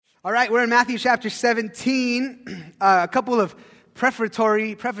All right, we're in Matthew chapter 17. A couple of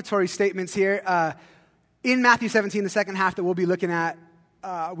prefatory statements here. In Matthew 17, the second half that we'll be looking at,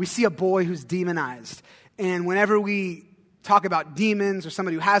 we see a boy who's demonized. And whenever we talk about demons or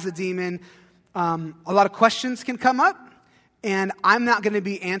somebody who has a demon, a lot of questions can come up. And I'm not going to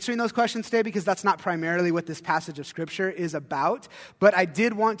be answering those questions today because that's not primarily what this passage of Scripture is about. But I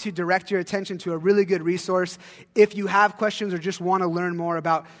did want to direct your attention to a really good resource. If you have questions or just want to learn more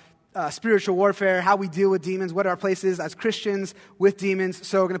about spiritual warfare, how we deal with demons, what our place is as Christians with demons.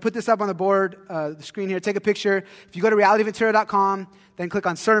 So we're going to put this up on the board, the screen here. Take a picture. If you go to realityventura.com, then click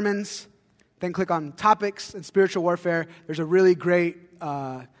on sermons, then click on topics and spiritual warfare. There's a really great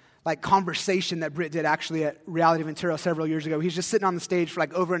conversation that Britt did actually at Reality Ventura several years ago. He's just sitting on the stage for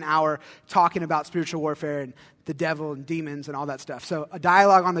over an hour talking about spiritual warfare and the devil and demons and all that stuff. So a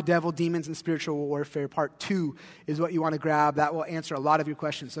dialogue on the devil, demons, and spiritual warfare, part 2 is what you want to grab. That will answer a lot of your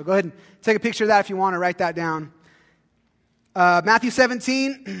questions. So go ahead and take a picture of that if you want to write that down. Matthew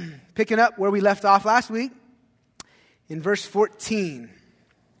 17, picking up where we left off last week in verse 14.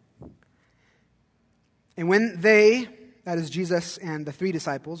 And when they, that is Jesus and the 3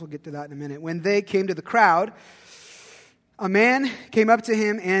 disciples, we'll get to that in a minute. When they came to the crowd, a man came up to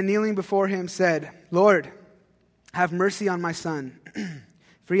him and kneeling before him said, "Lord, have mercy on my son,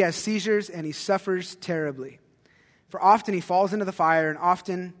 for he has seizures and he suffers terribly. For often he falls into the fire and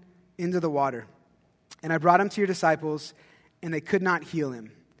often into the water. And I brought him to your disciples, and they could not heal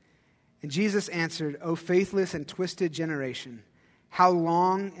him." And Jesus answered, "O faithless and twisted generation, how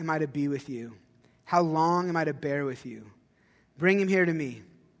long am I to be with you? How long am I to bear with you? Bring him here to me."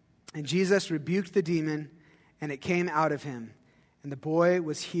 And Jesus rebuked the demon, and it came out of him. And the boy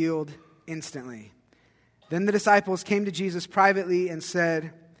was healed instantly. Then the disciples came to Jesus privately and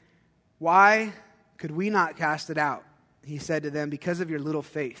said, "Why could we not cast it out?" He said to them, "Because of your little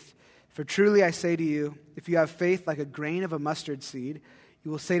faith. For truly I say to you, if you have faith like a grain of a mustard seed,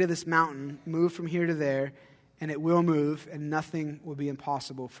 you will say to this mountain, 'Move from here to there,' and it will move, and nothing will be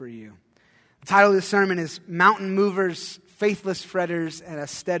impossible for you." The title of this sermon is Mountain Movers, Faithless Fretters, and a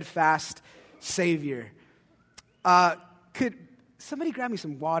Steadfast Savior. Could somebody grab me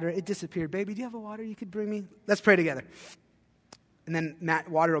some water? It disappeared. Baby, do you have a water you could bring me? Let's pray together. And then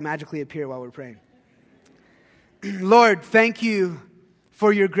water will magically appear while we're praying. Lord, thank you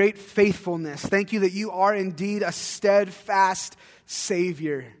for your great faithfulness. Thank you that you are indeed a steadfast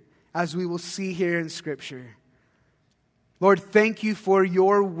Savior, as we will see here in Scripture. Lord, thank you for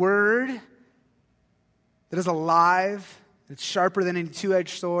your word that is alive, it's sharper than any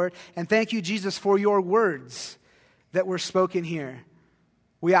two-edged sword. And thank you, Jesus, for your words that were spoken here.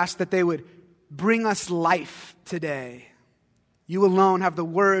 We ask that they would bring us life today. You alone have the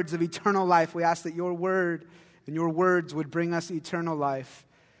words of eternal life. We ask that your word and your words would bring us eternal life.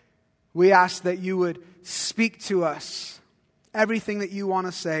 We ask that you would speak to us everything that you want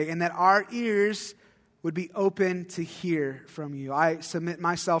to say, and that our ears would be open to hear from you. I submit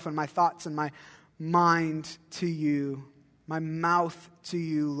myself and my thoughts and my mind to you, my mouth to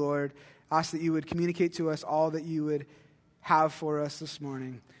you, Lord. Ask that you would communicate to us all that you would have for us this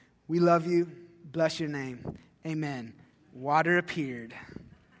morning. We love you. Bless your name. Amen. Water appeared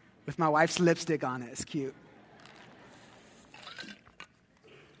with my wife's lipstick on it. It's cute.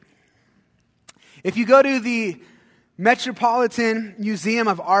 If you go to the Metropolitan Museum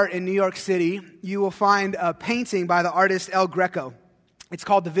of Art in New York City, you will find a painting by the artist El Greco. It's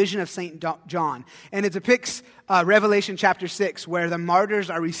called The Vision of St. John, and it depicts Revelation chapter 6, where the martyrs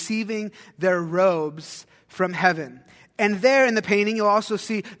are receiving their robes from heaven. And there in the painting, you'll also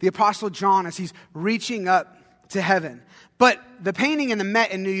see the Apostle John as he's reaching up to heaven. But the painting in the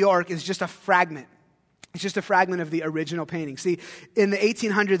Met in New York is just a fragment. It's just a fragment of the original painting. See, in the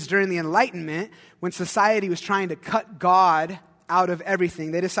 1800s, during the Enlightenment, when society was trying to cut God out of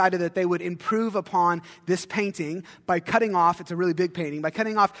everything, they decided that they would improve upon this painting by cutting off, it's a really big painting, by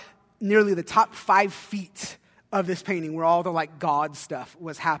cutting off nearly the top 5 feet of this painting where all the God stuff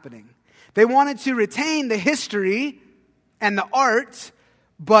was happening. They wanted to retain the history and the art,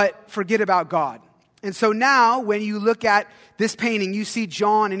 but forget about God. And so now when you look at this painting, you see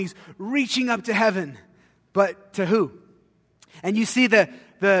John and he's reaching up to heaven. But to who? And you see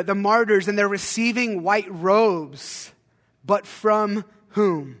the martyrs and they're receiving white robes. But from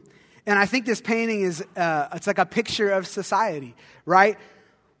whom? And I think this painting is, it's like a picture of society, right?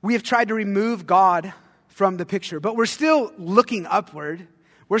 We have tried to remove God from the picture, but we're still looking upward.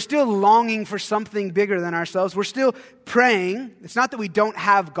 We're still longing for something bigger than ourselves. We're still praying. It's not that we don't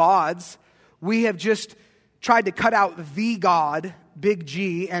have gods. We have just tried to cut out the God, big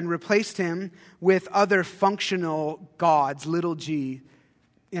G, and replaced him with other functional gods, little g.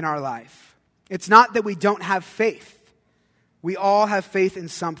 in our life. It's not that we don't have faith. We all have faith in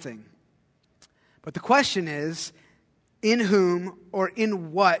something. But the question is, in whom or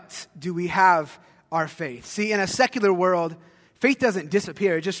in what do we have our faith? See, in a secular world, faith doesn't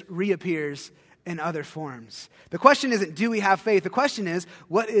disappear, it just reappears in other forms. The question isn't, do we have faith? The question is,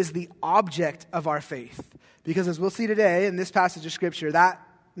 what is the object of our faith? Because as we'll see today in this passage of Scripture, that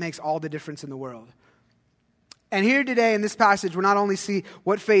makes all the difference in the world. And here today in this passage, we'll not only see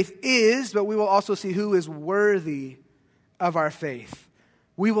what faith is, but we will also see who is worthy of our faith.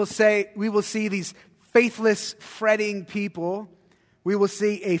 We will see these faithless, fretting people. We will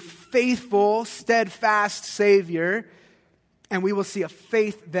see a faithful, steadfast Savior. And we will see a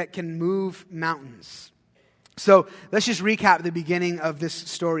faith that can move mountains. So let's just recap the beginning of this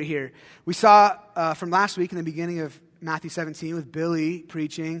story here. We saw from last week in the beginning of Matthew 17 with Billy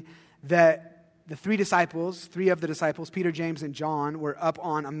preaching that the three of the disciples, Peter, James, and John, were up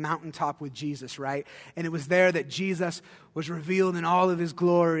on a mountaintop with Jesus, right? And it was there that Jesus was revealed in all of his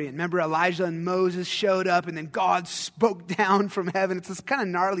glory. And remember, Elijah and Moses showed up, and then God spoke down from heaven. It's this kind of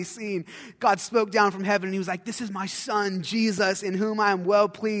gnarly scene. God spoke down from heaven, and he was like, "This is my son, Jesus, in whom I am well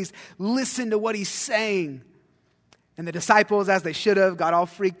pleased. Listen to what he's saying." And the disciples, as they should have, got all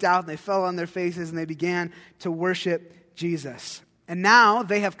freaked out, and they fell on their faces, and they began to worship Jesus. And now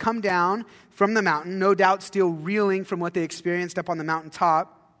they have come down from the mountain, no doubt still reeling from what they experienced up on the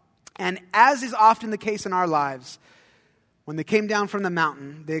mountaintop. And as is often the case in our lives, when they came down from the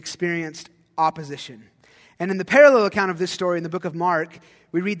mountain, they experienced opposition. And in the parallel account of this story in the book of Mark,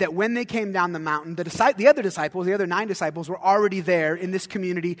 we read that when they came down the mountain, the other 9 disciples, were already there in this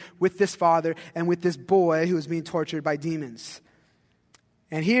community with this father and with this boy who was being tortured by demons.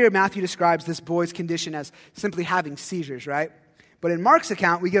 And here Matthew describes this boy's condition as simply having seizures, right? But in Mark's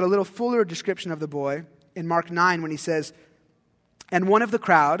account, we get a little fuller description of the boy in Mark 9 when he says, "And one of the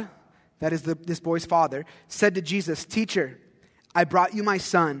crowd," that is this boy's father, "said to Jesus, 'Teacher, I brought you my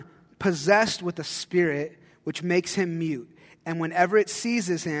son, possessed with a spirit which makes him mute. And whenever it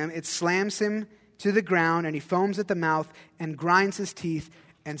seizes him, it slams him to the ground, and he foams at the mouth and grinds his teeth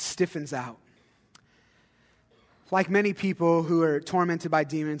and stiffens out.'" Like many people who are tormented by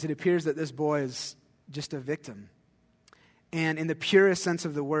demons, it appears that this boy is just a victim. And in the purest sense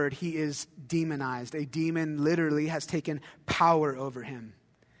of the word, he is demonized. A demon literally has taken power over him.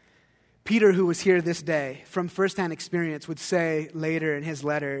 Peter, who was here this day, from firsthand experience, would say later in his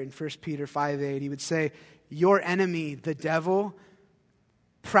letter in 1 Peter 5:8, he would say, "Your enemy, the devil,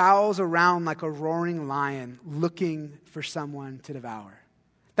 prowls around like a roaring lion looking for someone to devour."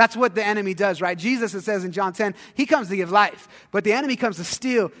 That's what the enemy does, right? Jesus, it says in John 10, he comes to give life, but the enemy comes to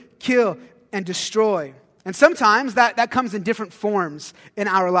steal, kill, and destroy. And sometimes that comes in different forms in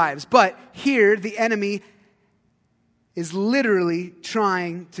our lives. But here, the enemy is literally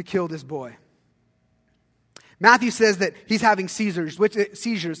trying to kill this boy. Matthew says that he's having seizures, which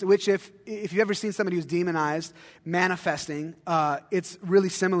if you've ever seen somebody who's demonized manifesting, it's really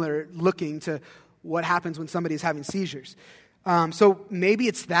similar looking to what happens when somebody is having seizures. So maybe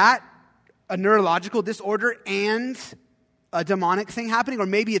it's that, a neurological disorder and a demonic thing happening, or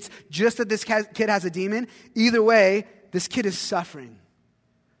maybe it's just that this kid has a demon. Either way, this kid is suffering.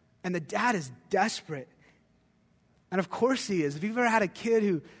 And the dad is desperate. And of course he is. If you've ever had a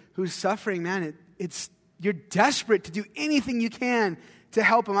kid who's suffering, man, you're desperate to do anything you can to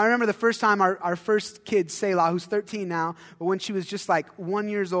help him. I remember the first time our first kid, Selah, who's 13 now, but when she was just like 1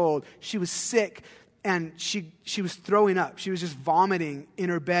 year old, she was sick. And she was throwing up. She was just vomiting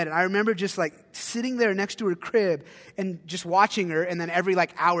in her bed. And I remember just like sitting there next to her crib and just watching her. And then every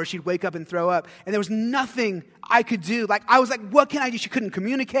like hour she'd wake up and throw up. And there was nothing I could do. Like I was like, what can I do? She couldn't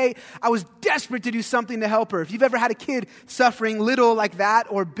communicate. I was desperate to do something to help her. If you've ever had a kid suffering little like that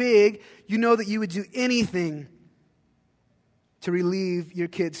or big, you know that you would do anything to relieve your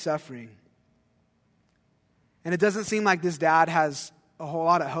kid's suffering. And it doesn't seem like this dad has a whole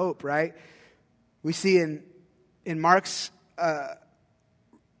lot of hope, right? We see in Mark's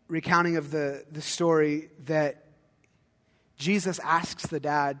recounting of the story that Jesus asks the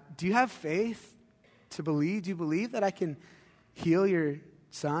dad, "Do you have faith to believe? Do you believe that I can heal your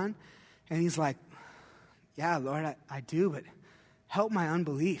son?" And he's like, "Yeah, Lord, I do, but help my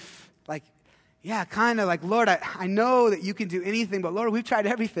unbelief." Like, yeah, kind of like, "Lord, I know that you can do anything, but Lord, we've tried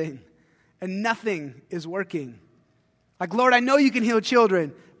everything and nothing is working. Like, Lord, I know you can heal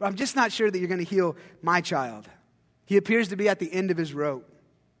children, but I'm just not sure that you're going to heal my child." He appears to be at the end of his rope.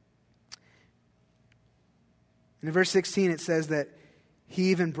 And in verse 16, it says that he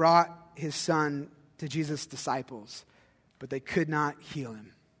even brought his son to Jesus' disciples, but they could not heal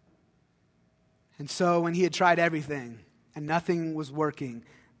him. And so when he had tried everything and nothing was working,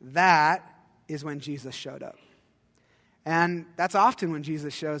 That is when Jesus showed up. And that's often when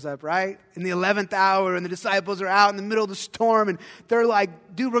Jesus shows up, right? In the 11th hour, and the disciples are out in the middle of the storm, and they're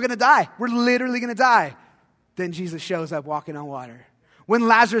like, dude, we're going to die. We're literally going to die. Then Jesus shows up walking on water. When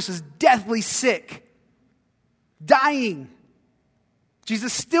Lazarus is deathly sick, dying,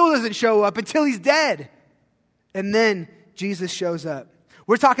 Jesus still doesn't show up until he's dead. And then Jesus shows up.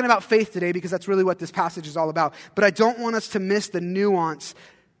 We're talking about faith today because that's really what this passage is all about. But I don't want us to miss the nuance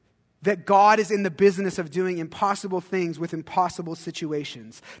that God is in the business of doing impossible things with impossible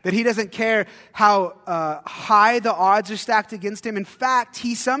situations. That he doesn't care how high the odds are stacked against him. In fact,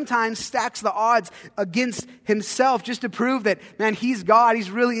 he sometimes stacks the odds against himself just to prove that, man, he's God,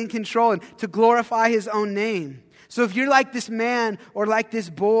 he's really in control, and to glorify his own name. So if you're like this man or like this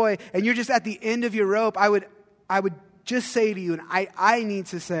boy and you're just at the end of your rope, I would just say to you, and I need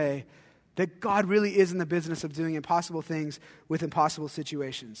to say, that God really is in the business of doing impossible things with impossible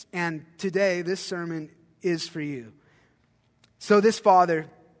situations. And today, this sermon is for you. So this father,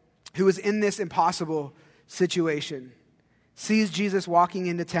 who is in this impossible situation, sees Jesus walking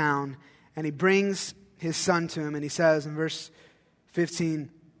into town, and he brings his son to him, and he says in verse 15,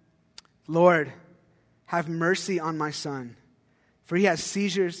 Lord, have mercy on my son, for he has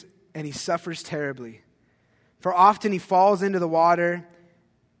seizures and he suffers terribly. For often he falls into the fire,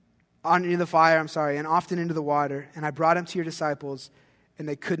 and often into the water. And I brought him to your disciples, and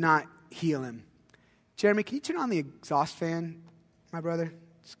they could not heal him. Jeremy, can you turn on the exhaust fan, my brother?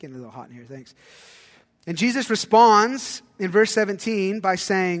 It's getting a little hot in here, thanks. And Jesus responds in verse 17 by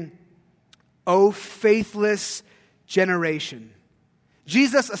saying, O faithless generation.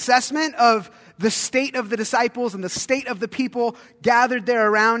 Jesus' assessment of the state of the disciples and the state of the people gathered there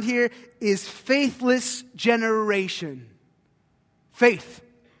around here is faithless generation. Faith.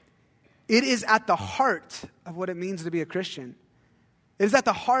 It is at the heart of what it means to be a Christian. It is at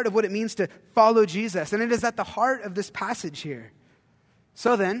the heart of what it means to follow Jesus. And it is at the heart of this passage here.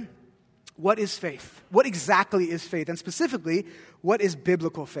 So then, what is faith? What exactly is faith? And specifically, what is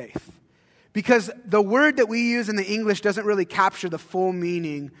biblical faith? Because the word that we use in the English doesn't really capture the full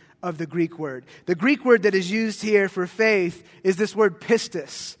meaning of the Greek word. The Greek word that is used here for faith is this word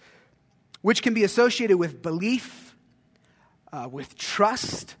pistis, which can be associated with belief, with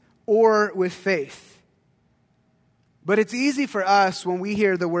trust, or with faith. But it's easy for us when we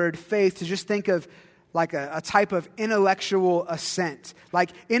hear the word faith to just think of like a type of intellectual assent.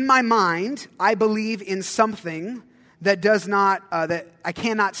 Like in my mind, I believe in something that that I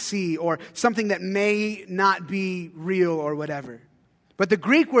cannot see, or something that may not be real or whatever. But the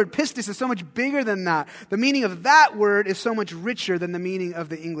Greek word pistis is so much bigger than that. The meaning of that word is so much richer than the meaning of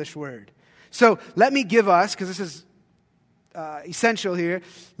the English word. So let me give us, because this is essential here,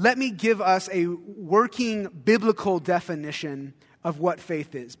 let me give us a working biblical definition of what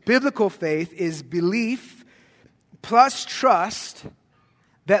faith is. Biblical faith is belief plus trust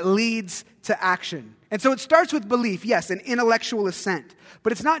that leads to action. And so it starts with belief, yes, an intellectual assent.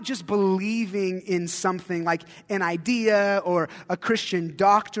 But it's not just believing in something like an idea or a Christian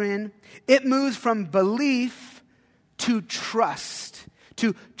doctrine. It moves from belief to trust,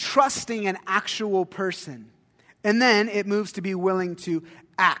 to trusting an actual person. And then it moves to be willing to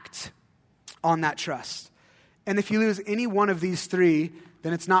act on that trust. And if you lose any one of these three,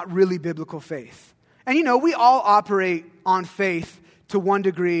 then it's not really biblical faith. And you know, we all operate on faith to one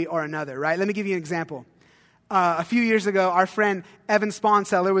degree or another, right? Let me give you an example. A few years ago, our friend Evan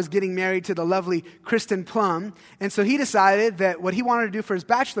Sponseller was getting married to the lovely Kristen Plum. And so he decided that what he wanted to do for his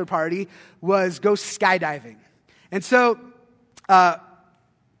bachelor party was go skydiving. And so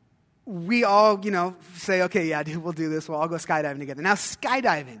we all, say, okay, yeah, dude, we'll do this. We'll all go skydiving together. Now,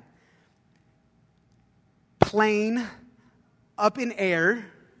 skydiving. Plane, up in air,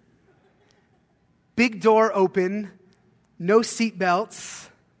 big door open, no seat belts,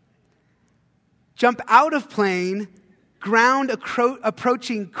 jump out of plane, ground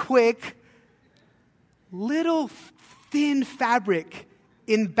approaching quick, little thin fabric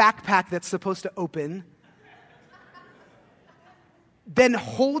in backpack that's supposed to open, then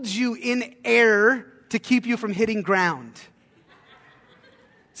holds you in air to keep you from hitting ground.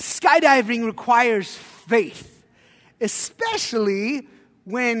 Skydiving requires faith, especially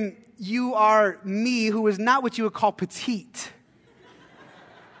when you are me, who is not what you would call petite.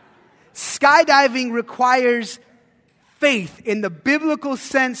 Skydiving requires faith in the biblical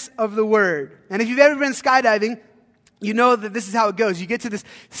sense of the word. And if you've ever been skydiving, you know that this is how it goes. You get to this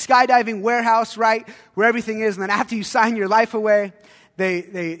skydiving warehouse, right, where everything is, and then after you sign your life away,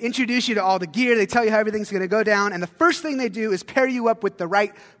 they introduce you to all the gear. They tell you how everything's going to go down. And the first thing they do is pair you up with the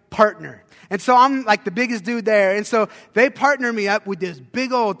right partner. And so I'm like the biggest dude there. And so they partner me up with this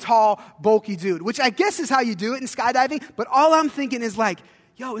big old tall, bulky dude, which I guess is how you do it in skydiving. But all I'm thinking is like,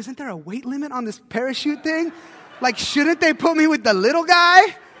 yo, isn't there a weight limit on this parachute thing? Like, shouldn't they put me with the little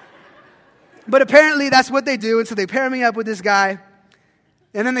guy? But apparently that's what they do. And so they pair me up with this guy.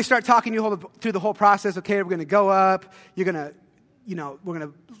 And then they start talking you through the whole process. Okay, we're going to go up. You're going to, we're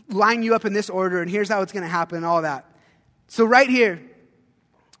going to line you up in this order. And here's how it's going to happen and all that. So right here,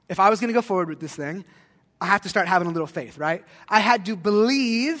 if I was going to go forward with this thing, I have to start having a little faith, right? I had to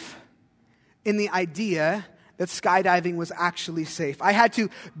believe in the idea that skydiving was actually safe. I had to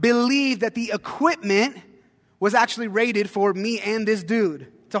believe that the equipment was actually rated for me and this dude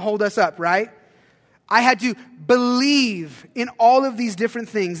to hold us up, right? I had to believe in all of these different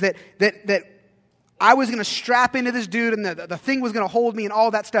things that I was going to strap into this dude and the thing was going to hold me and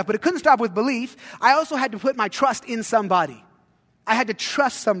all that stuff. But it couldn't stop with belief. I also had to put my trust in somebody. I had to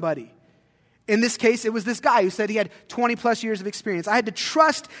trust somebody. In this case, it was this guy who said he had 20 plus years of experience. I had to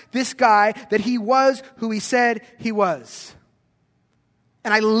trust this guy that he was who he said he was.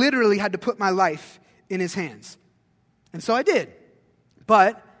 And I literally had to put my life in his hands. And so I did.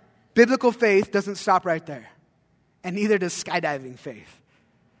 But biblical faith doesn't stop right there. And neither does skydiving faith.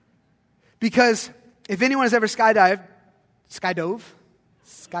 Because if anyone has ever skydived,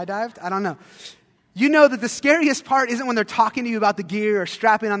 I don't know. You know that the scariest part isn't when they're talking to you about the gear or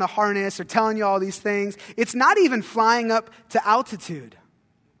strapping on the harness or telling you all these things. It's not even flying up to altitude.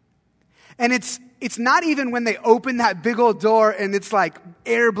 And it's not even when they open that big old door and it's like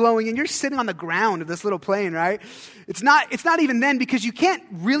air blowing and you're sitting on the ground of this little plane, right? It's not even then, because you can't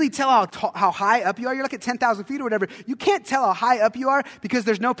really tell how high up you are. You're like at 10,000 feet or whatever. You can't tell how high up you are because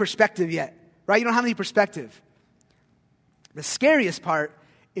there's no perspective yet, right? You don't have any perspective. The scariest part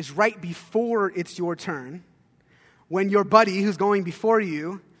is right before it's your turn, when your buddy who's going before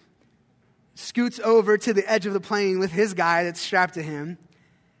you scoots over to the edge of the plane with his guy that's strapped to him,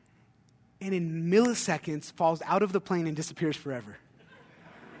 and in milliseconds falls out of the plane and disappears forever.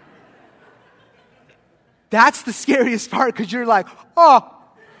 That's the scariest part, because you're like, oh,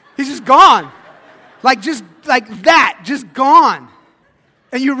 he's just gone. Just like that, just gone.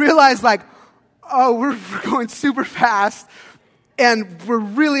 And you realize like, oh, we're going super fast. And we're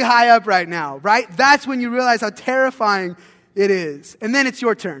really high up right now, right? That's when you realize how terrifying it is. And then it's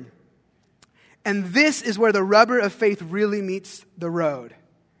your turn. And this is where the rubber of faith really meets the road.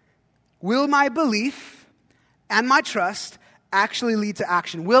 Will my belief and my trust actually lead to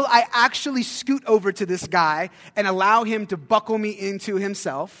action? Will I actually scoot over to this guy and allow him to buckle me into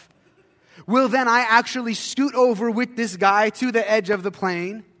himself? Will then I actually scoot over with this guy to the edge of the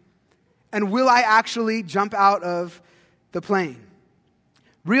plane? And will I actually jump out of the plane?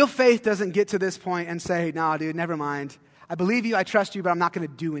 Real faith doesn't get to this point and say, nah, dude, never mind. I believe you, I trust you, but I'm not going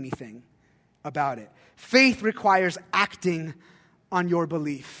to do anything about it. Faith requires acting on your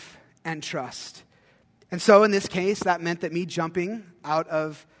belief and trust. And so in this case, that meant that me jumping out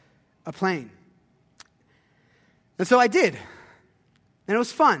of a plane. And so I did. And it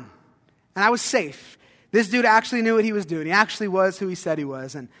was fun. And I was safe. This dude actually knew what he was doing. He actually was who he said he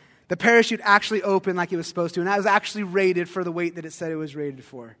was. And the parachute actually opened like it was supposed to, and I was actually rated for the weight that it said it was rated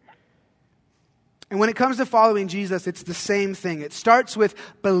for. And when it comes to following Jesus, it's the same thing. It starts with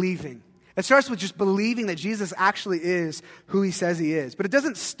believing. It starts with just believing that Jesus actually is who he says he is. But it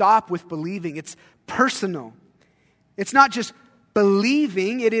doesn't stop with believing. It's personal. It's not just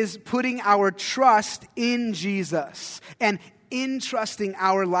believing. It is putting our trust in Jesus and entrusting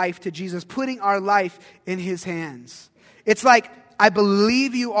our life to Jesus, putting our life in his hands. It's like, I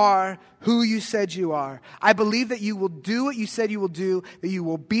believe you are who you said you are. I believe that you will do what you said you will do, that you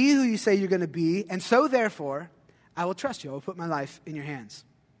will be who you say you're going to be, and so therefore, I will trust you. I will put my life in your hands.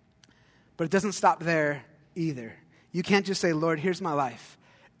 But it doesn't stop there either. You can't just say, Lord, here's my life,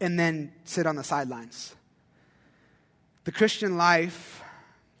 and then sit on the sidelines. The Christian life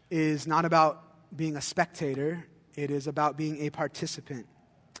is not about being a spectator. It is about being a participant.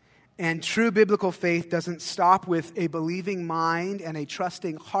 And true biblical faith doesn't stop with a believing mind and a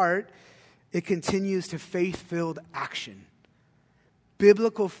trusting heart. It continues to faith-filled action.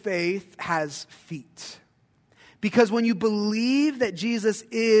 Biblical faith has feet. Because when you believe that Jesus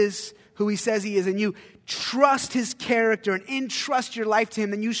is who he says he is, and you trust his character and entrust your life to him,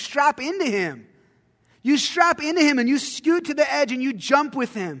 then you strap into him. You strap into him and you scoot to the edge and you jump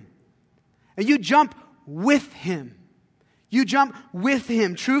with him. And you jump with him. You jump with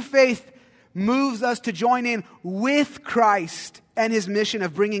him. True faith moves us to join in with Christ and his mission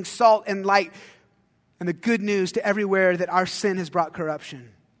of bringing salt and light and the good news to everywhere that our sin has brought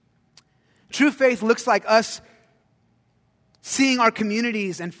corruption. True faith looks like us seeing our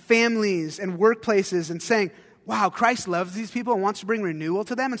communities and families and workplaces and saying, wow, Christ loves these people and wants to bring renewal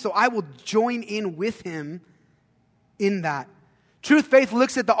to them, and so I will join in with him in that. Truth Faith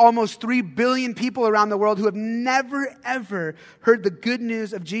looks at the almost 3 billion people around the world who have never, ever heard the good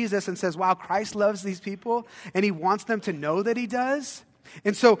news of Jesus and says, wow, Christ loves these people and he wants them to know that he does.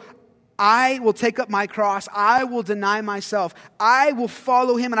 And so I will take up my cross. I will deny myself. I will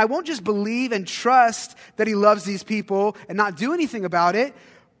follow him, and I won't just believe and trust that he loves these people and not do anything about it,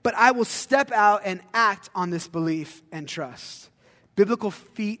 but I will step out and act on this belief and trust. Biblical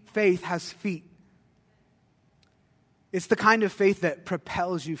faith has feet. It's the kind of faith that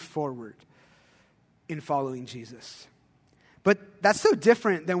propels you forward in following Jesus. But that's so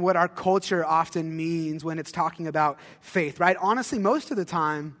different than what our culture often means when it's talking about faith, right? Honestly, most of the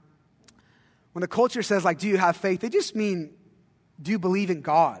time, when the culture says, like, do you have faith? They just mean, do you believe in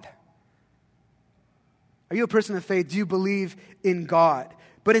God? Are you a person of faith? Do you believe in God?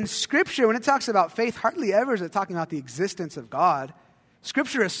 But in Scripture, when it talks about faith, hardly ever is it talking about the existence of God.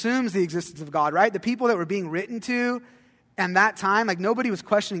 Scripture assumes the existence of God, right? The people that were being written to and that time, like, nobody was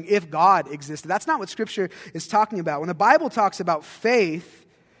questioning if God existed. That's not what Scripture is talking about. When the Bible talks about faith,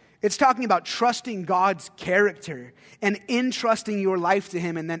 it's talking about trusting God's character and entrusting your life to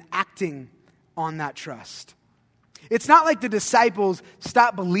him and then acting on that trust. It's not like the disciples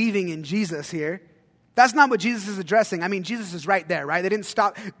stopped believing in Jesus here. That's not what Jesus is addressing. I mean, Jesus is right there, right? They didn't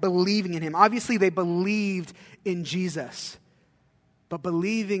stop believing in him. Obviously, they believed in Jesus. But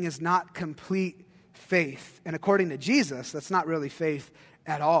believing is not complete faith. And according to Jesus, that's not really faith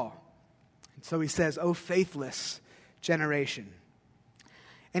at all. And so he says, oh, faithless generation.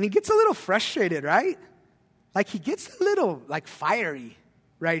 And he gets a little frustrated, right? Like, he gets a little, like, fiery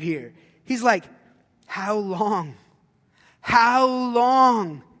right here. He's like, how long? How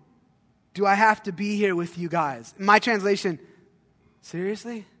long do I have to be here with you guys? In my translation,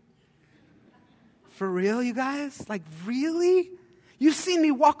 seriously? For real, you guys? Like, really? You've seen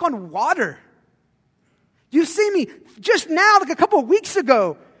me walk on water. You've seen me just now, like a couple of weeks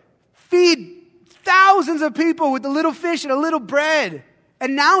ago, feed thousands of people with a little fish and a little bread.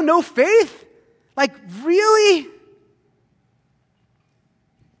 And now no faith? Like, really?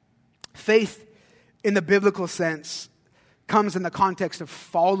 Faith in the biblical sense comes in the context of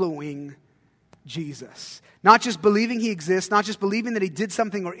following Jesus. Not just believing he exists, not just believing that he did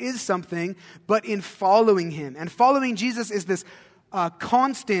something or is something, but in following him. And following Jesus is this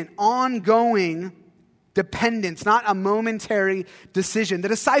constant, ongoing dependence, not a momentary decision. The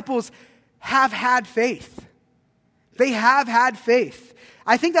disciples have had faith. They have had faith.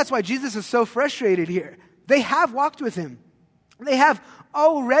 I think that's why Jesus is so frustrated here. They have walked with him. They have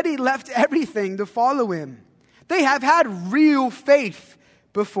already left everything to follow him. They have had real faith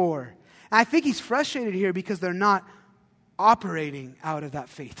before. And I think he's frustrated here because they're not operating out of that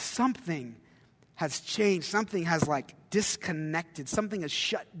faith. Something has changed. Something has, like, disconnected. Something has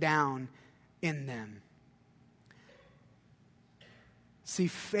shut down in them. See,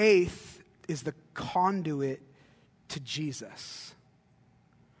 faith is the conduit to Jesus.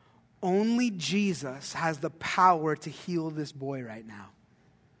 Only Jesus has the power to heal this boy right now.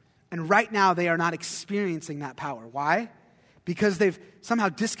 And right now, they are not experiencing that power. Why? Because they've somehow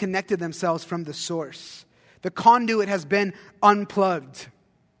disconnected themselves from the source. The conduit has been unplugged.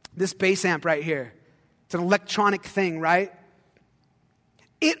 This bass amp right here, it's an electronic thing, right?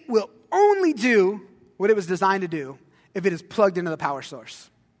 It will only do what it was designed to do if it is plugged into the power source.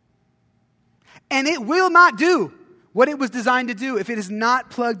 And it will not do what it was designed to do if it is not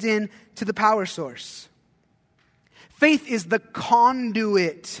plugged in to the power source. Faith is the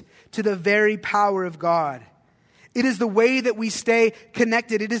conduit to the very power of God. It is the way that we stay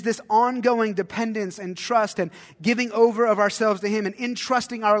connected. It is this ongoing dependence and trust and giving over of ourselves to him and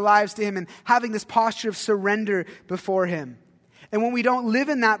entrusting our lives to him and having this posture of surrender before him. And when we don't live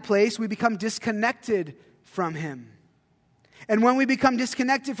in that place, we become disconnected from him. And when we become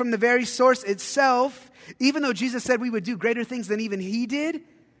disconnected from the very source itself, even though Jesus said we would do greater things than even he did,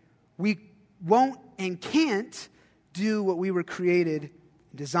 we won't and can't do what we were created,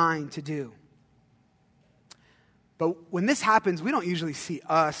 designed to do. But when this happens, we don't usually see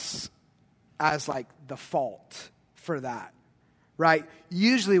us as, like, the fault for that, right?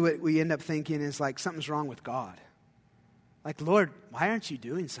 Usually what we end up thinking is, like, something's wrong with God. Like, Lord, why aren't you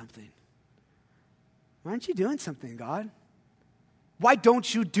doing something? Why aren't you doing something, God? Why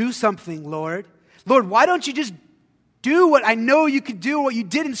don't you do something, Lord? Lord, why don't you just do what I know you could do, what you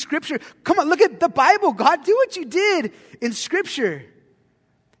did in Scripture? Come on, look at the Bible, God. Do what you did in Scripture.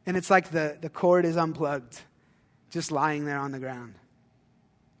 And it's like the cord is unplugged, just lying there on the ground.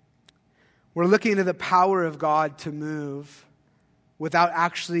 We're looking to the power of God to move, without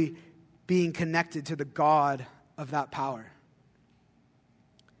actually being connected to the God of that power.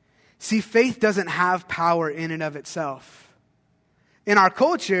 See, faith doesn't have power in and of itself. In our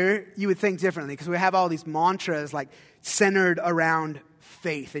culture, you would think differently because we have all these mantras like centered around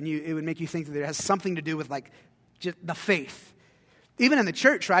faith, and it would make you think that it has something to do with like just the faith. Even in the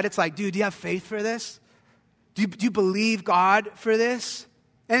church, right? It's like, dude, do you have faith for this? Do you believe God for this?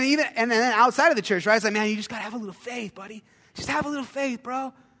 And then outside of the church, right? It's like, man, you just got to have a little faith, buddy. Just have a little faith,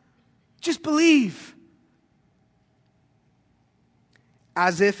 bro. Just believe.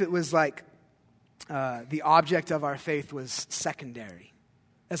 As if it was like the object of our faith was secondary,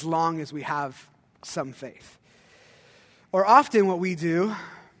 as long as we have some faith. Or often what we do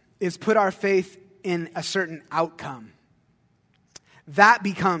is put our faith in a certain outcome. That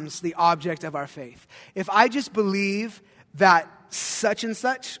becomes the object of our faith. If I just believe that such and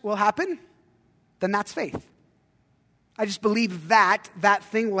such will happen, then that's faith. I just believe that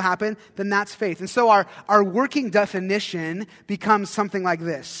thing will happen, then that's faith. And so our working definition becomes something like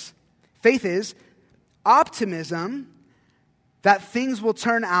this. Faith is optimism that things will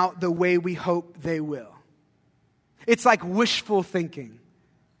turn out the way we hope they will. It's like wishful thinking,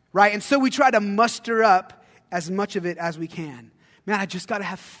 right? And so we try to muster up as much of it as we can. Man, I just got to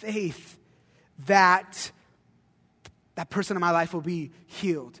have faith that that person in my life will be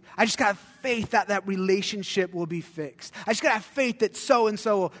healed. I just got to have faith that that relationship will be fixed. I just got to have faith that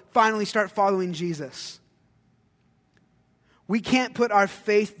so-and-so will finally start following Jesus. We can't put our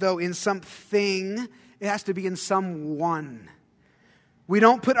faith, though, in something. It has to be in someone. We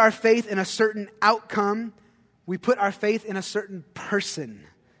don't put our faith in a certain outcome. We put our faith in a certain person,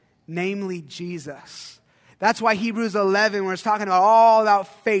 namely Jesus. That's why Hebrews 11, where it's talking all about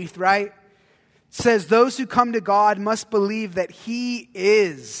faith, right? Says those who come to God must believe that He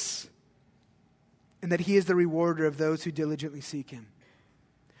is, and that He is the rewarder of those who diligently seek Him.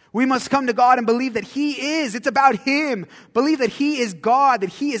 We must come to God and believe that He is. It's about Him. Believe that He is God,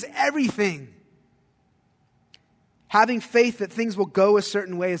 that He is everything. Having faith that things will go a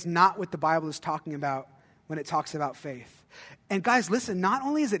certain way is not what the Bible is talking about when it talks about faith. And guys, listen, not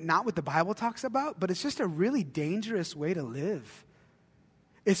only is it not what the Bible talks about, but it's just a really dangerous way to live.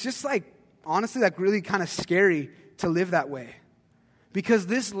 It's just like, honestly, like really kind of scary to live that way. Because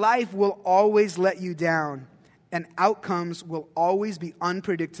this life will always let you down, and outcomes will always be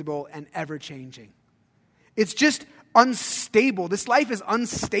unpredictable and ever-changing. It's just unstable. This life is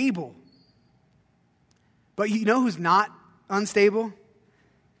unstable. But you know who's not unstable?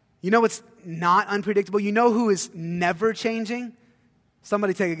 You know what's not unpredictable? You know who is never changing?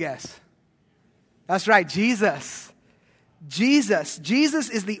 Somebody take a guess. That's right, Jesus. Jesus. Jesus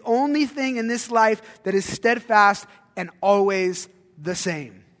is the only thing in this life that is steadfast and always the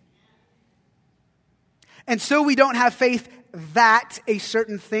same. And so we don't have faith that a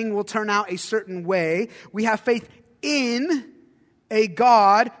certain thing will turn out a certain way. We have faith in a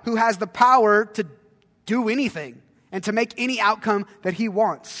God who has the power to do anything and to make any outcome that He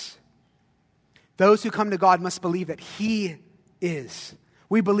wants. Those who come to God must believe that He is.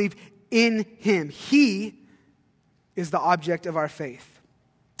 We believe in Him. He is the object of our faith.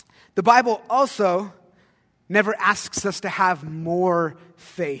 The Bible also never asks us to have more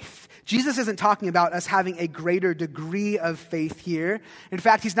faith. Jesus isn't talking about us having a greater degree of faith here. In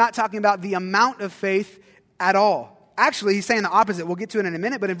fact, He's not talking about the amount of faith at all. Actually, He's saying the opposite. We'll get to it in a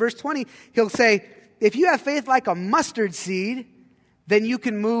minute. But in verse 20, He'll say, if you have faith like a mustard seed, then you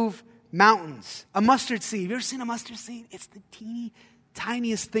can move mountains. A mustard seed. Have you ever seen a mustard seed? It's the teeny,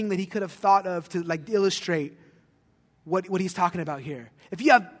 tiniest thing that He could have thought of to like illustrate what He's talking about here. If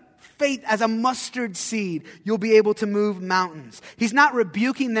you have faith as a mustard seed, you'll be able to move mountains. He's not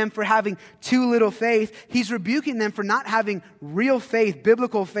rebuking them for having too little faith. He's rebuking them for not having real faith,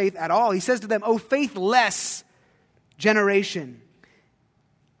 biblical faith at all. He says to them, "Oh, faithless generation."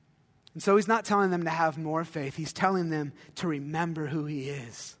 And so He's not telling them to have more faith. He's telling them to remember who He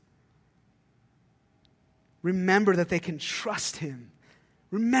is. Remember that they can trust Him.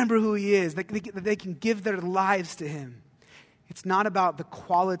 Remember who He is, that they can give their lives to Him. It's not about the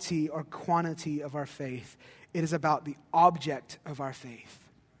quality or quantity of our faith. It is about the object of our faith.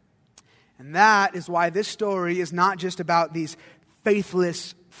 And that is why this story is not just about these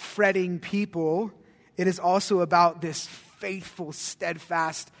faithless, fretting people. It is also about this faithful,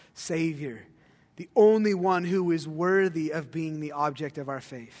 steadfast Savior, the only one who is worthy of being the object of our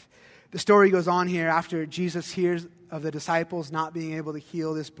faith. The story goes on here after Jesus hears of the disciples not being able to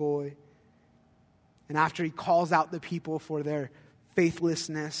heal this boy. And after He calls out the people for their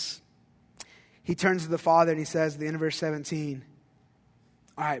faithlessness, He turns to the Father and He says at the end of verse 17,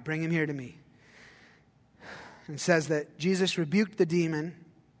 "All right, bring him here to me." It says that Jesus rebuked the demon,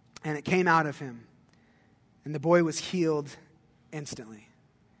 and it came out of him. And the boy was healed instantly.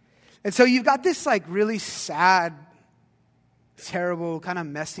 And so you've got this like really sad, terrible, kind of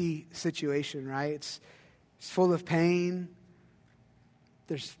messy situation, right? It's full of pain.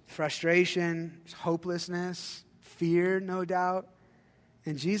 There's frustration, there's hopelessness, fear, no doubt.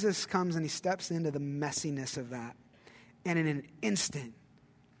 And Jesus comes and he steps into the messiness of that. And in an instant,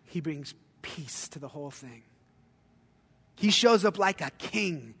 he brings peace to the whole thing. He shows up like a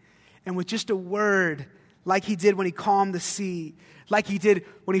king. And with just a word, like he did when he calmed the sea, like he did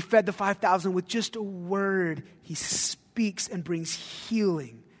when he fed the 5,000, with just a word, he speaks and brings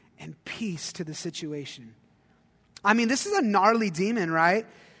healing and peace to the situation. I mean, this is a gnarly demon, right?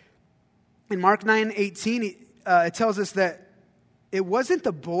 In Mark 9:18, it tells us that it wasn't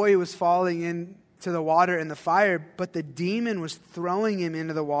the boy who was falling into the water and the fire, but the demon was throwing him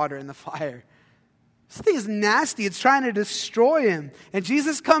into the water and the fire. This thing is nasty. It's trying to destroy him. And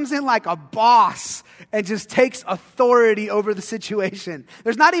Jesus comes in like a boss and just takes authority over the situation.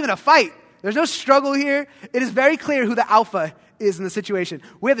 There's not even a fight. There's no struggle here. It is very clear who the alpha is in the situation.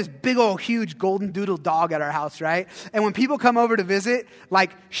 We have this big old huge golden doodle dog at our house, right? And when people come over to visit,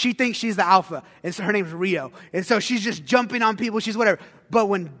 like she thinks she's the alpha. And so her name's Rio. And so she's just jumping on people. She's whatever. But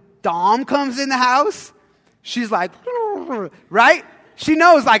when Dom comes in the house, she's like, right? She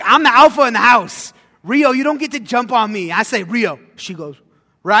knows like I'm the alpha in the house. Rio, you don't get to jump on me. I say, Rio. She goes,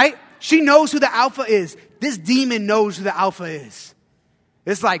 right? She knows who the alpha is. This demon knows who the alpha is.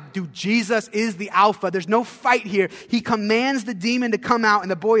 It's like, dude, Jesus is the alpha. There's no fight here. He commands the demon to come out,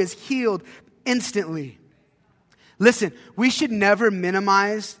 and the boy is healed instantly. Listen, we should never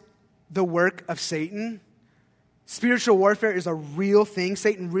minimize the work of Satan. Spiritual warfare is a real thing.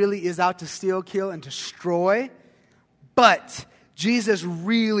 Satan really is out to steal, kill, and destroy. But Jesus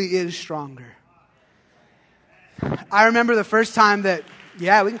really is stronger. I remember the first time that,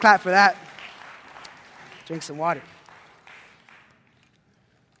 yeah, we can clap for that. Drink some water.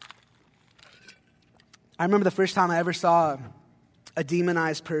 I remember the first time I ever saw a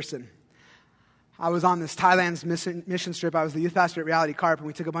demonized person. I was on this Thailand's mission trip. I was the youth pastor at Reality Carp, and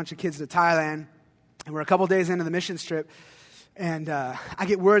we took a bunch of kids to Thailand. And we're a couple days into the mission trip, and I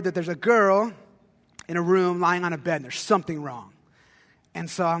get word that there's a girl in a room lying on a bed, and there's something wrong. And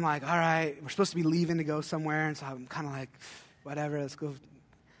so I'm like, all right, we're supposed to be leaving to go somewhere. And so I'm kind of like, whatever, let's go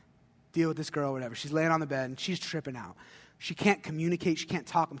deal with this girl, whatever. She's laying on the bed, and she's tripping out. She can't communicate. She can't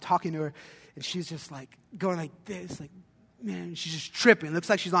talk. I'm talking to her, and she's just like going like this, like, man, she's just tripping. It looks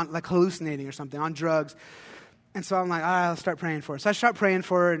like she's on like hallucinating or something, on drugs. And so I'm like, all right, I'll start praying for her. So I start praying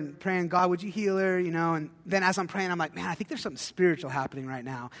for her and praying, God, would you heal her, you know? And then as I'm praying, I'm like, man, I think there's something spiritual happening right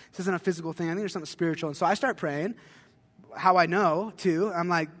now. This isn't a physical thing. I think there's something spiritual. And so I start praying. How I know, too, I'm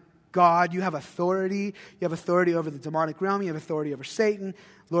like, God, you have authority. You have authority over the demonic realm. You have authority over Satan.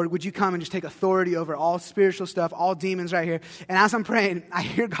 Lord, would you come and just take authority over all spiritual stuff, all demons right here. And as I'm praying, I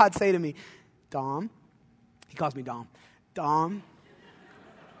hear God say to me, Dom. He calls me Dom. Dom.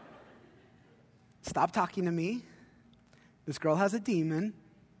 Stop talking to me. This girl has a demon.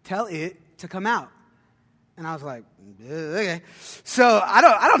 Tell it to come out. And I was like, okay. So I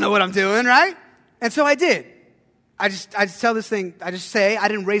don't know what I'm doing, right? And so I did. I just tell this thing, I just say, I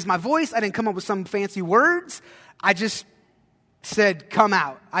didn't raise my voice. I didn't come up with some fancy words. I just said, come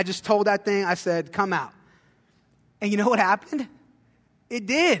out. I just told that thing, I said, come out. And you know what happened? It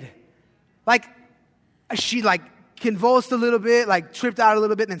did. Like, she like convulsed a little bit, like tripped out a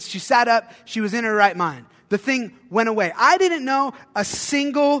little bit, and then she sat up. She was in her right mind. The thing went away. I didn't know a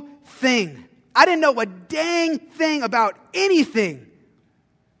single thing. I didn't know a dang thing about anything.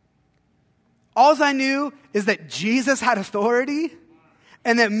 All I knew is that Jesus had authority,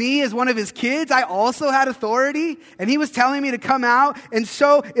 and that me as one of his kids, I also had authority, and he was telling me to come out, and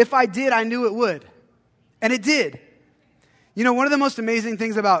so if I did, I knew it would. And it did. You know, one of the most amazing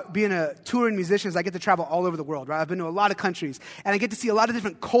things about being a touring musician is I get to travel all over the world, right? I've been to a lot of countries, and I get to see a lot of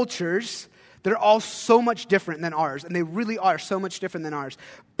different cultures that are all so much different than ours, and they really are so much different than ours.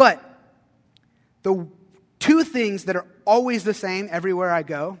 But the two things that are always the same everywhere I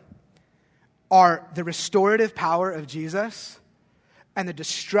go are the restorative power of Jesus and the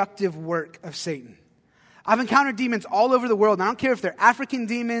destructive work of Satan. I've encountered demons all over the world, and I don't care if they're African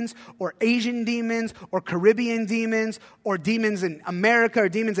demons or Asian demons or Caribbean demons or demons in America or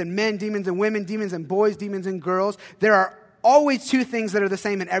demons in men, demons in women, demons in boys, demons in girls. There are always two things that are the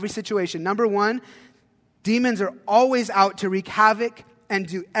same in every situation. Number one, demons are always out to wreak havoc and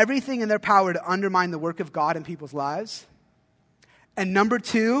do everything in their power to undermine the work of God in people's lives. And number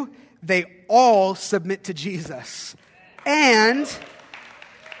two, they all submit to Jesus. And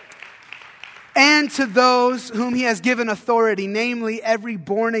and to those whom he has given authority, namely every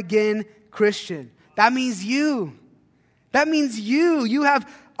born-again Christian. That means you. That means you. You have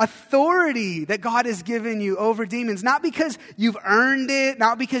authority that God has given you over demons, not because you've earned it,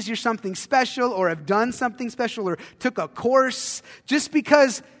 not because you're something special or have done something special or took a course, just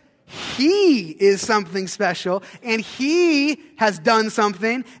because he is something special and he has done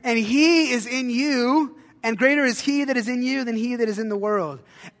something and he is in you, and greater is he that is in you than he that is in the world.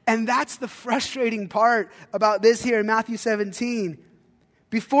 And that's the frustrating part about this here in Matthew 17.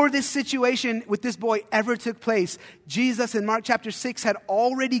 Before this situation with this boy ever took place, Jesus in Mark chapter 6 had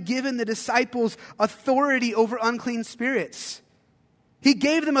already given the disciples authority over unclean spirits. He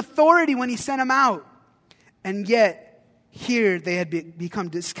gave them authority when he sent them out. And yet, here they had become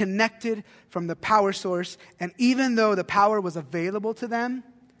disconnected from the power source. And even though the power was available to them,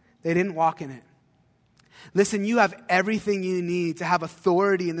 they didn't walk in it. Listen, you have everything you need to have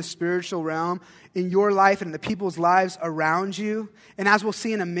authority in the spiritual realm in your life and in the people's lives around you. And as we'll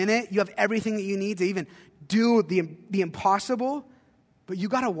see in a minute, you have everything that you need to even do the impossible, but you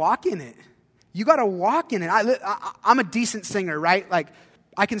got to walk in it. You got to walk in it. I'm a decent singer, right? Like,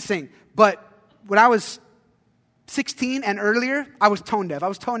 I can sing. But when I was 16 and earlier, I was tone deaf. I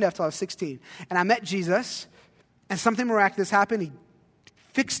was tone deaf till I was 16. And I met Jesus, and something miraculous happened. He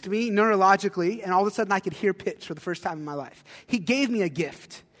fixed me neurologically, and all of a sudden I could hear pitch for the first time in my life. He gave me a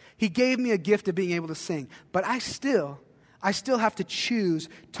gift. He gave me a gift of being able to sing. But I still have to choose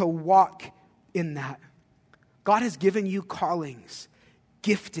to walk in that. God has given you callings,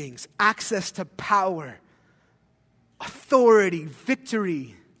 giftings, access to power, authority,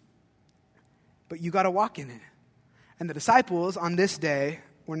 victory. But you got to walk in it. And the disciples on this day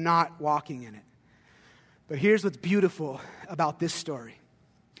were not walking in it. But here's what's beautiful about this story.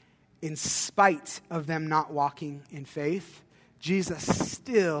 In spite of them not walking in faith, Jesus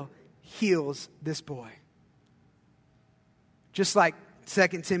still heals this boy. Just like 2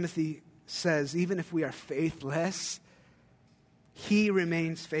 Timothy says, even if we are faithless, he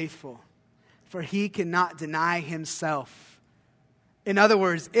remains faithful, for he cannot deny himself. In other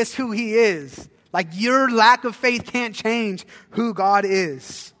words, it's who he is. Like, your lack of faith can't change who God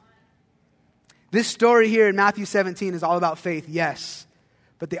is. This story here in Matthew 17 is all about faith, yes.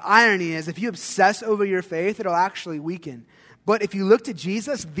 But the irony is, if you obsess over your faith, it'll actually weaken. But if you look to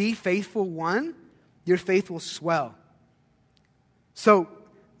Jesus, the faithful one, your faith will swell. So,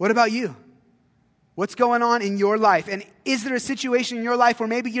 what about you? What's going on in your life? And is there a situation in your life where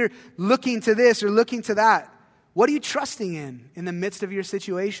maybe you're looking to this or looking to that? What are you trusting in the midst of your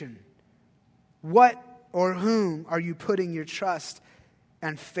situation? What or whom are you putting your trust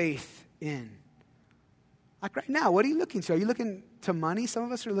and faith in? Like right now, what are you looking to? Are you looking to money? Some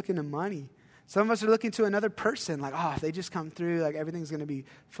of us are looking to money. Some of us are looking to another person. Like, if they just come through, like everything's going to be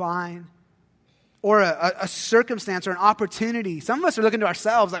fine. Or a circumstance or an opportunity. Some of us are looking to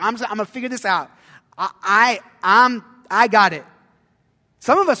ourselves. Like, I'm going to figure this out. I got it.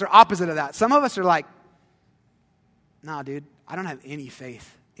 Some of us are opposite of that. Some of us are like, nah, dude, I don't have any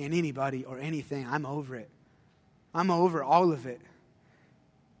faith in anybody or anything. I'm over it. I'm over all of it.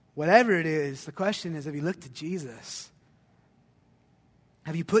 Whatever it is, the question is, have you looked to Jesus?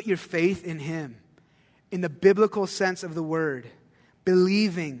 Have you put your faith in him in the biblical sense of the word,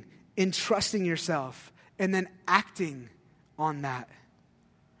 believing, entrusting yourself, and then acting on that?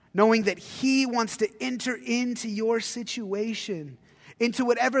 Knowing that he wants to enter into your situation, into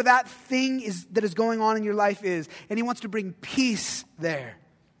whatever that thing is that is going on in your life is, and he wants to bring peace there.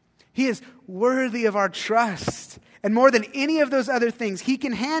 He is worthy of our trust. And more than any of those other things, he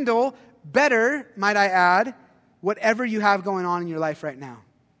can handle better, might I add, whatever you have going on in your life right now.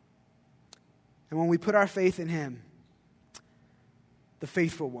 And when we put our faith in him, the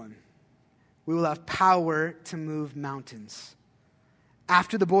faithful one, we will have power to move mountains.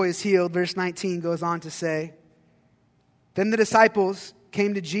 After the boy is healed, verse 19 goes on to say, then the disciples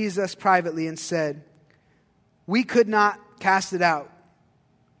came to Jesus privately and said, we could not cast it out.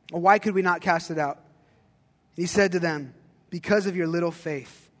 Or why could we not cast it out? He said to them, because of your little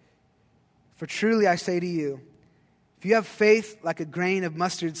faith. For truly I say to you, if you have faith like a grain of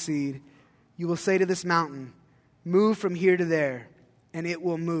mustard seed, you will say to this mountain, move from here to there, and it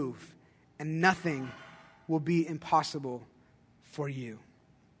will move, and nothing will be impossible for you.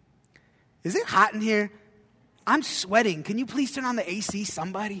 Is it hot in here? I'm sweating. Can you please turn on the AC,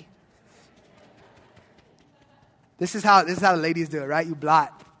 somebody? This is how the ladies do it, right? You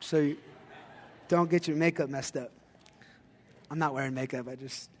blot so you don't get your makeup messed up. I'm not wearing makeup.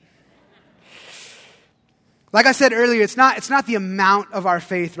 Like I said earlier, it's not the amount of our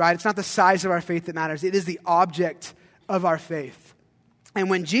faith, right? It's not the size of our faith that matters. It is the object of our faith. And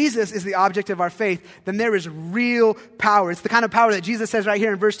when Jesus is the object of our faith, then there is real power. It's the kind of power that Jesus says right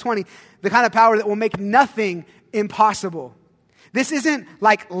here in verse 20, the kind of power that will make nothing impossible. This isn't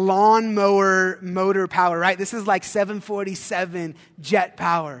like lawnmower motor power, right? This is like 747 jet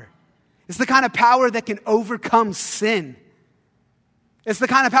power. It's the kind of power that can overcome sin. It's the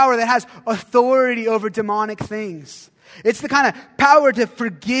kind of power that has authority over demonic things. It's the kind of power to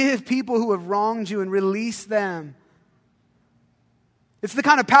forgive people who have wronged you and release them. It's the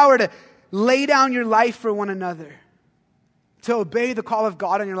kind of power to lay down your life for one another, to obey the call of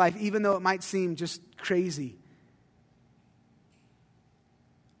God in your life, even though it might seem just crazy.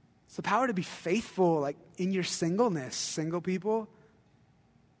 It's the power to be faithful, like in your singleness, single people.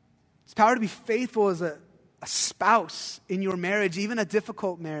 It's power to be faithful as a spouse in your marriage, even a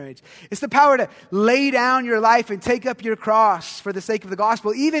difficult marriage. It's the power to lay down your life and take up your cross for the sake of the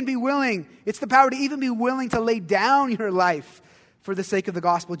gospel. It's the power to even be willing to lay down your life for the sake of the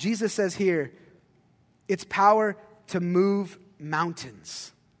gospel. Jesus says here, it's power to move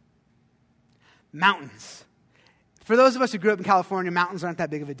mountains. Mountains. For those of us who grew up in California, mountains aren't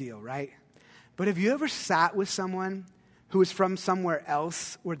that big of a deal, right? But have you ever sat with someone who is from somewhere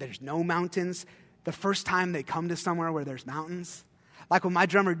else where there's no mountains, the first time they come to somewhere where there's mountains? Like when my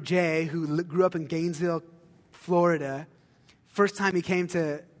drummer Jay, who grew up in Gainesville, Florida, first time he came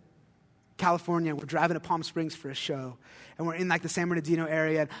to California, we're driving to Palm Springs for a show, and we're in like the San Bernardino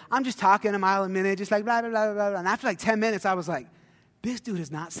area, and I'm just talking a mile a minute, just like blah, blah, blah, blah, blah. And after like 10 minutes, I was like, this dude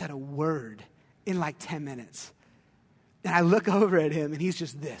has not said a word in like 10 minutes. And I look over at him, and he's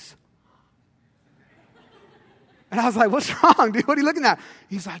just this. And I was like, what's wrong, dude? What are you looking at?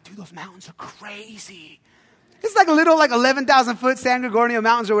 He's like, dude, those mountains are crazy. It's like a little, 11,000 foot San Gorgonio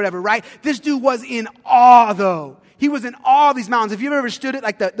Mountains or whatever, right? This dude was in awe, though. He was in awe of these mountains. If you've ever stood at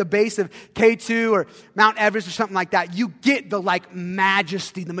like the base of K2 or Mount Everest or something like that, you get the like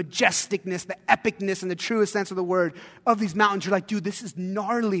majesty, the majesticness, the epicness in the truest sense of the word of these mountains. You're like, dude, this is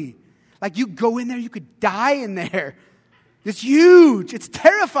gnarly. Like you go in there, you could die in there. It's huge. It's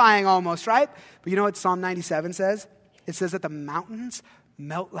terrifying almost, right? But you know what Psalm 97 says? It says that the mountains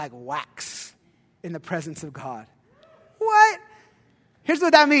melt like wax in the presence of God. What? Here's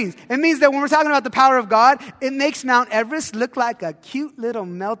what that means. It means that when we're talking about the power of God, it makes Mount Everest look like a cute little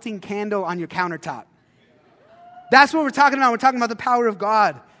melting candle on your countertop. That's what we're talking about. We're talking about the power of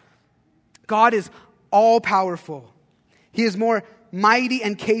God. God is all-powerful. He is more mighty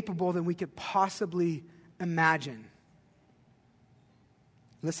and capable than we could possibly imagine.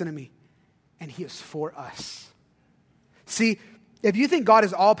 Listen to me. And He is for us. See, if you think God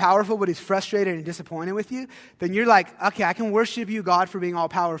is all-powerful, but He's frustrated and disappointed with you, then you're like, okay, I can worship you, God, for being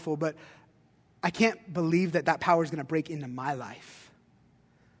all-powerful, but I can't believe that power is going to break into my life.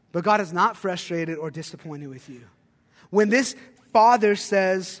 But God is not frustrated or disappointed with you. When this father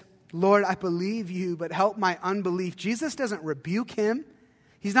says, Lord, I believe you, but help my unbelief, Jesus doesn't rebuke him.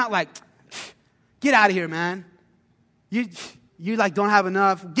 He's not like, get out of here, man. You like don't have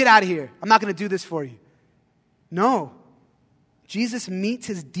enough. Get out of here. I'm not going to do this for you. No. Jesus meets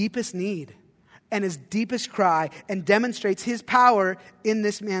his deepest need and his deepest cry and demonstrates His power in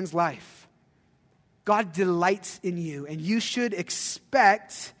this man's life. God delights in you, and you should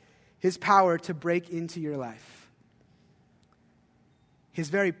expect His power to break into your life. His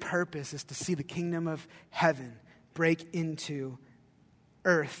very purpose is to see the kingdom of heaven break into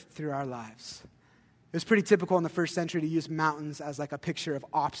earth through our lives. It was pretty typical in the first century to use mountains as like a picture of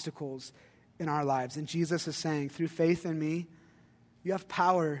obstacles in our lives. And Jesus is saying, through faith in me, you have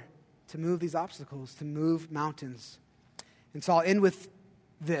power to move these obstacles, to move mountains. And so I'll end with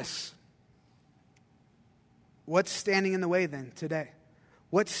this. What's standing in the way then today?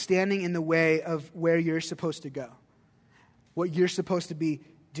 What's standing in the way of where you're supposed to go? What you're supposed to be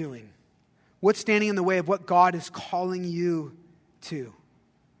doing? What's standing in the way of what God is calling you to?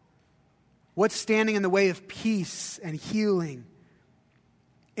 What's standing in the way of peace and healing,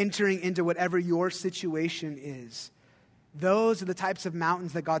 entering into whatever your situation is? Those are the types of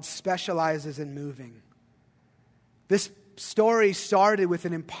mountains that God specializes in moving. This story started with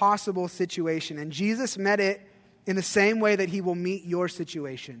an impossible situation, and Jesus met it in the same way that He will meet your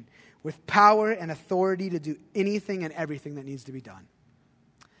situation, with power and authority to do anything and everything that needs to be done.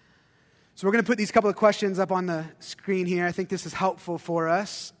 So we're going to put these couple of questions up on the screen here. I think this is helpful for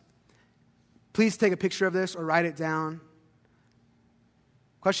us. Please take a picture of this or write it down.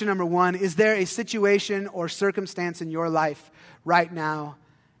 Question number 1, is there a situation or circumstance in your life right now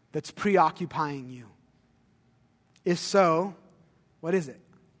that's preoccupying you? If so, what is it?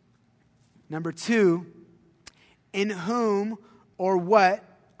 Number 2, in whom or what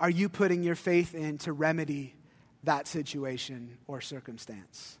are you putting your faith in to remedy that situation or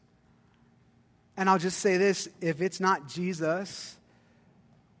circumstance. And I'll just say this, if it's not Jesus,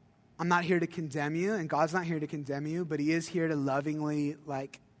 I'm not here to condemn you, and God's not here to condemn you, but he is here to lovingly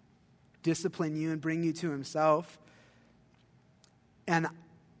discipline you and bring you to himself. And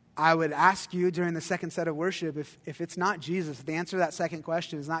I would ask you during the second set of worship, if it's not Jesus, if the answer to that second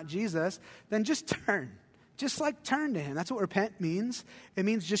question is not Jesus, then just turn. Just turn to him. That's what repent means. It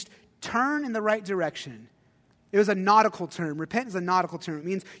means just turn in the right direction. It was a nautical term. Repent is a nautical term. It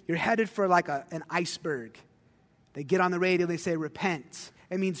means you're headed for an iceberg. They get on the radio, they say repent.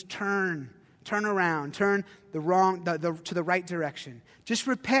 It means turn around, turn to the right direction. Just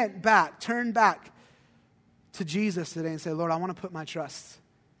repent back, turn back to Jesus today and say, Lord, I want to put my trust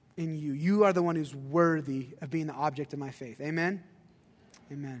in you. You are the one who's worthy of being the object of my faith. Amen?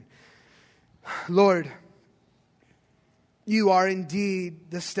 Amen. Lord, you are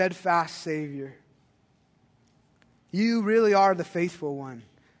indeed the steadfast Savior. You really are the faithful one.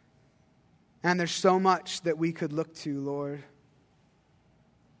 And there's so much that we could look to, Lord.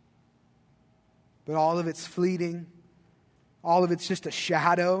 But all of it's fleeting. All of it's just a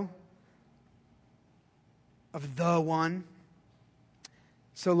shadow of the one.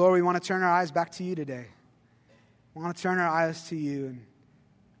 So, Lord, we want to turn our eyes back to you today. We want to turn our eyes to you and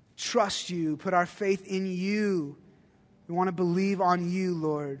trust you, put our faith in you. We want to believe on you,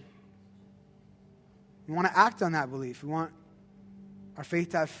 Lord. We want to act on that belief. We want our faith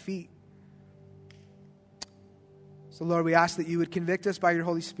to have feet. So, Lord, we ask that you would convict us by your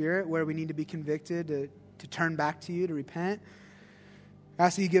Holy Spirit where we need to be convicted, to turn back to you, to repent. I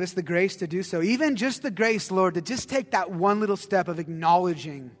ask that you give us the grace to do so. Even just the grace, Lord, to just take that one little step of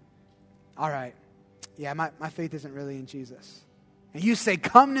acknowledging, all right, yeah, my faith isn't really in Jesus. And you say,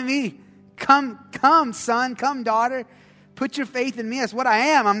 come to me. Come, son, come, daughter. Put your faith in me. That's what I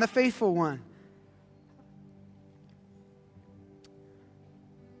am. I'm the faithful one.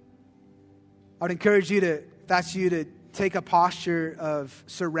 I would encourage you to, if that's you, to take a posture of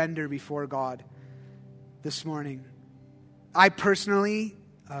surrender before God this morning. I personally,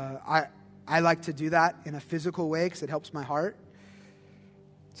 I like to do that in a physical way because it helps my heart.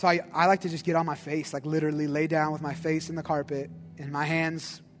 So I like to just get on my face, literally lay down with my face in the carpet and my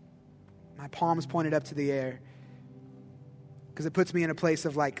hands, my palms pointed up to the air. Because it puts me in a place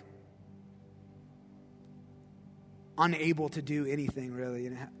of unable to do anything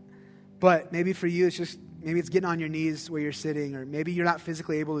really. But maybe for you, maybe it's getting on your knees where you're sitting, or maybe you're not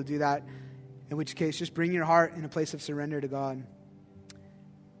physically able to do that, in which case just bring your heart in a place of surrender to God.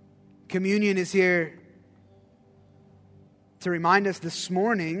 Communion is here to remind us this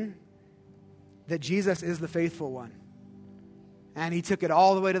morning that Jesus is the faithful one. And he took it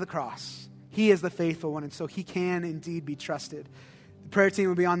all the way to the cross. He is the faithful one, and so he can indeed be trusted. The prayer team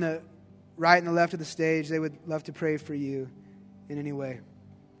will be on the right and the left of the stage. They would love to pray for you in any way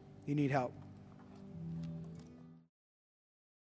you need help.